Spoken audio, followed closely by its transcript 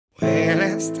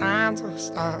it's time to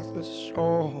start the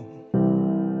show.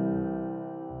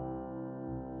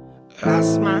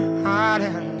 Lost my heart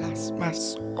and lost my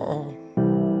soul.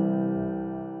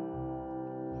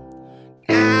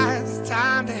 Now it's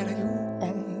time that you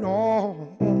won't know.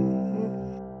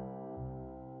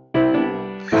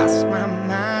 Lost my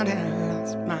mind and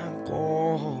lost my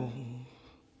goal.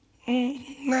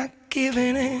 Not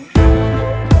giving in.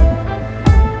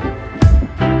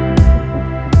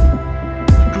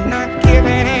 I'm not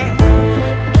giving in.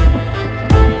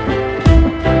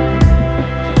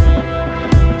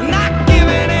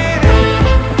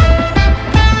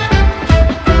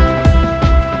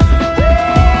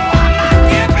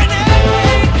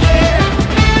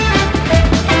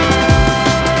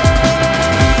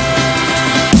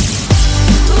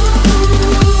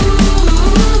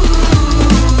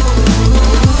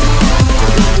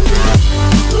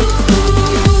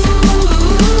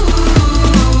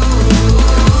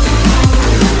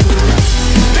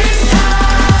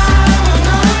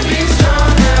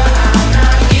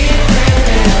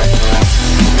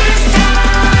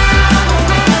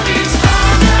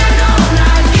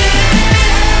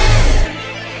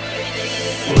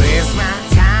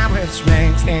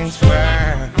 Makes things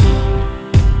work.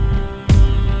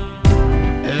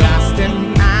 Lost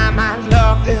in my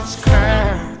love is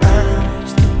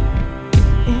cursed.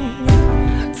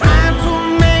 Time to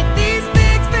make these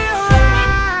things feel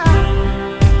right.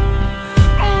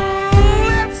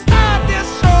 Let's start this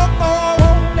show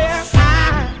this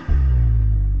time.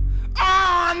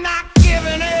 Oh, I'm not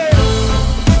giving it.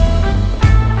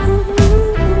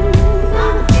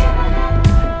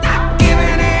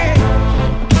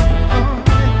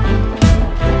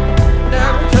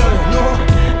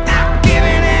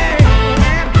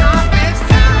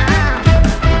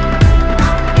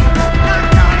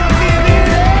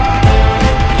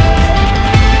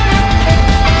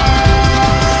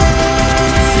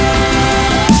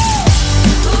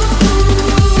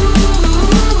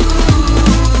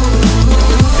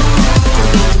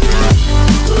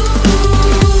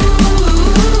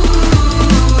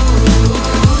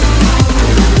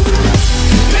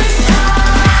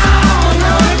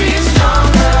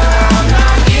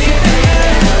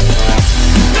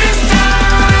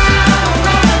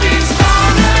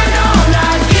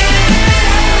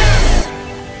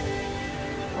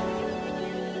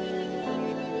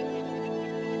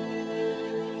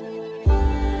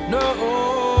 No,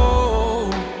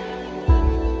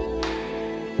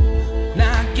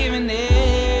 not giving in,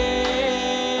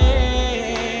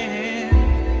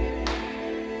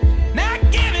 not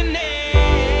giving in.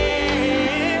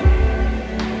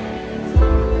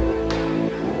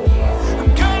 I'm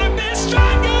gonna be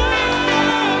stronger.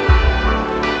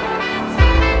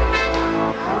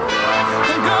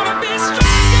 I'm gonna be stronger.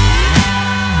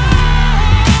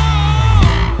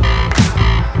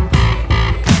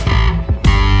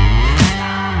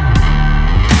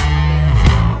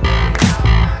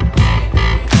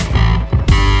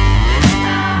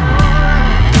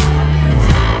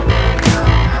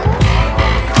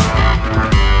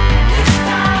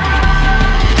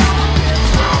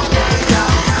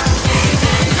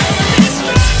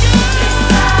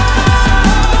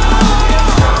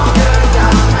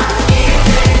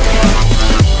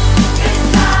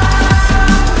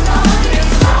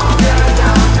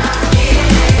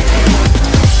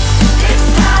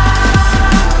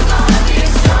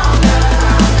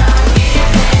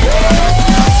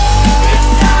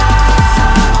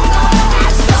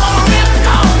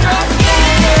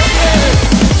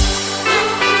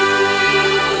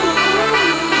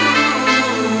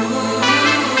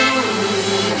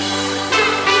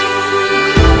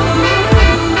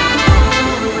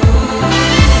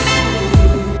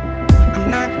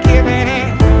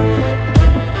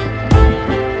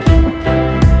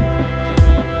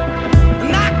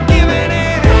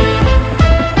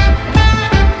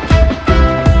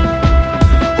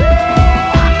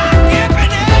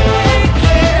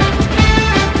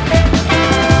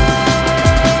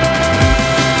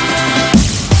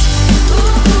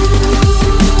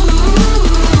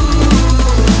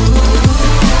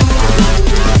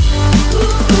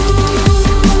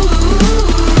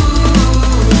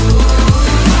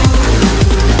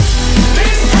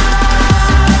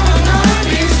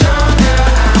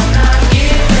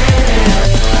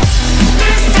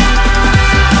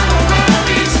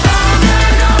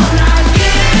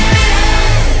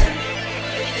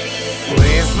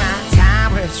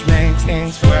 Makes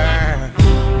things work.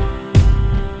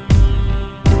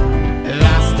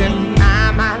 Lost in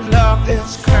my love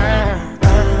is